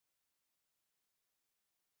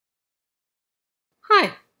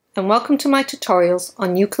Hi, and welcome to my tutorials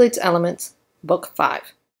on Euclid's Elements, Book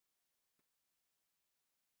 5.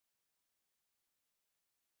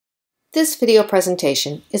 This video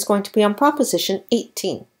presentation is going to be on Proposition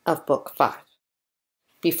 18 of Book 5.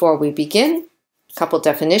 Before we begin, a couple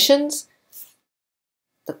definitions.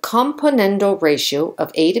 The componendo ratio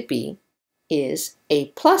of A to B is A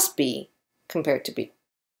plus B compared to B.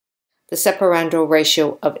 The separando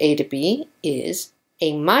ratio of A to B is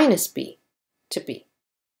A minus B to B.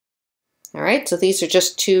 All right, so these are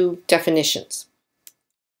just two definitions.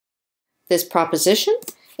 This proposition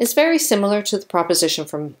is very similar to the proposition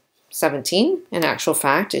from 17. In actual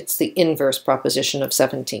fact, it's the inverse proposition of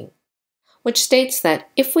 17, which states that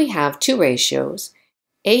if we have two ratios,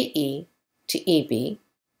 AE to EB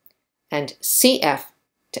and CF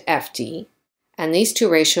to FD, and these two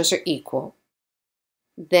ratios are equal,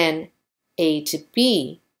 then AB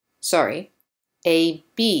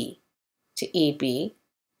to EB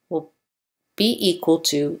will be equal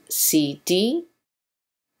to CD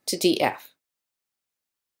to DF.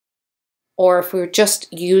 Or if we're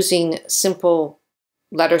just using simple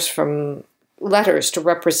letters to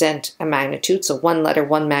represent a magnitude, so one letter,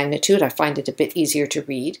 one magnitude, I find it a bit easier to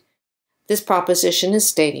read. This proposition is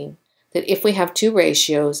stating that if we have two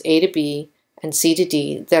ratios, A to B and C to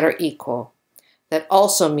D, that are equal, that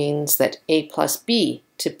also means that A plus B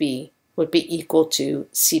to B would be equal to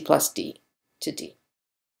C plus D to D.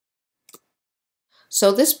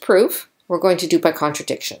 So this proof we're going to do by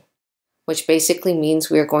contradiction, which basically means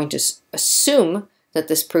we are going to assume that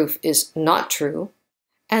this proof is not true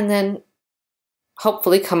and then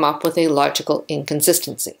hopefully come up with a logical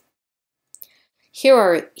inconsistency.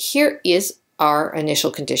 Here is our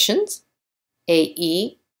initial conditions.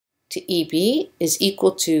 AE to EB is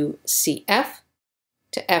equal to CF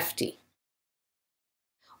to FD.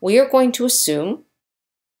 We are going to assume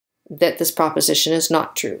that this proposition is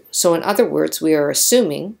not true. So in other words, we are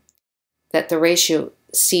assuming that the ratio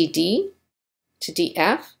CD to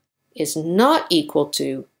DF is not equal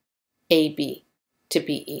to AB to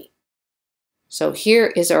BE. So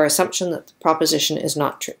here is our assumption that the proposition is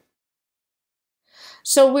not true.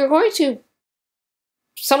 So we're going to,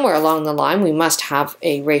 somewhere along the line, we must have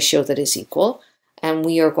a ratio that is equal, and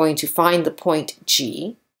we are going to find the point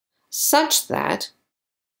G such that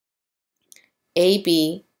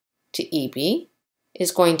AB to EB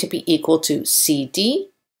is going to be equal to CD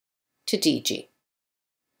to DG.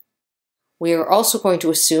 We are also going to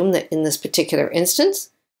assume that in this particular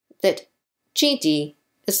instance that GD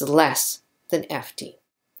is less than FD.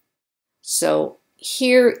 So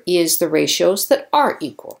here is the ratios that are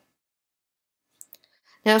equal.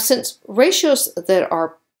 Now, since ratios that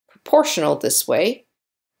are proportional this way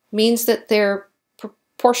means that they're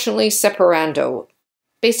proportionally separando,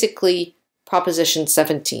 basically Proposition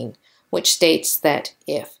 17, which states that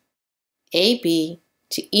if AB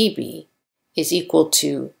to EB is equal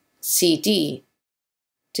to CD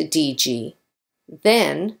to DG,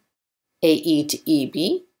 then AE to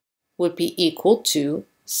EB would be equal to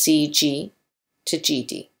CG to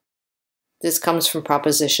GD. This comes from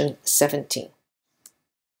Proposition 17.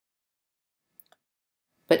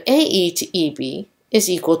 But AE to EB is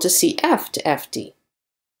equal to CF to FD.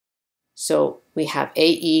 So we have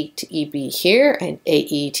AE to EB here and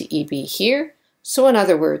AE to EB here. So in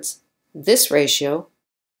other words, this ratio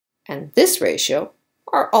and this ratio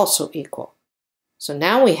are also equal. So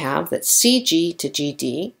now we have that CG to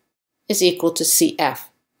GD is equal to CF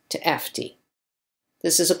to FD.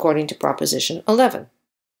 This is according to Proposition 11.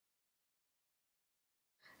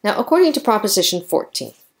 Now, according to Proposition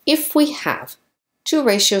 14, if we have two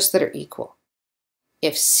ratios that are equal,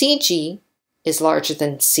 if CG is larger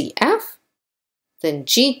than CF, then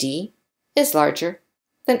GD is larger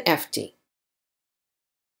than FD.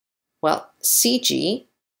 Well, CG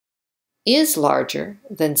is larger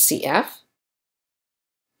than CF,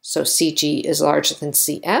 so CG is larger than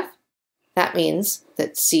CF. That means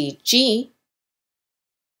that GD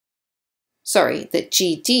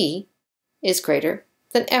is greater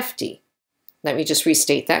than FD. Let me just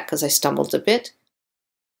restate that because I stumbled a bit.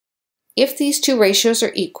 If these two ratios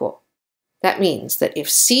are equal, that means that if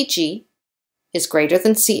CG is greater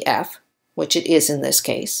than CF, which it is in this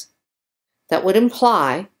case, that would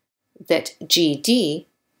imply that GD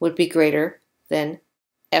would be greater than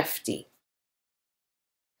FD.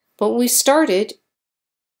 But we started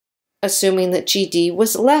assuming that GD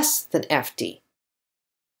was less than FD.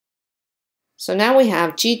 So now we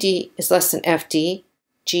have GD is less than FD,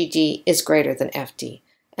 GD is greater than FD.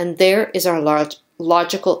 And there is our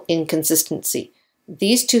logical inconsistency.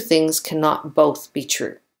 These two things cannot both be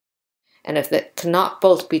true. And if that cannot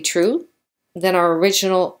both be true, then our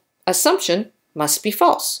original assumption must be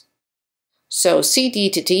false. So CD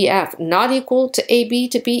to DF not equal to AB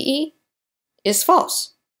to BE is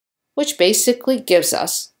false, which basically gives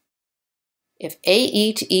us if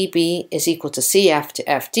AE to EB is equal to CF to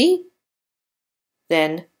FD,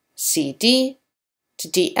 then CD to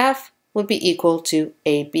DF would be equal to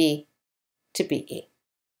AB to BE.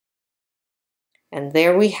 And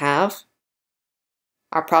there we have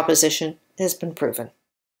our proposition has been proven.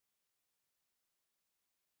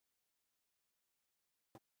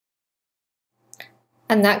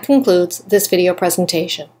 And that concludes this video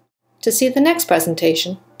presentation. To see the next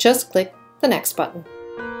presentation, just click the next button.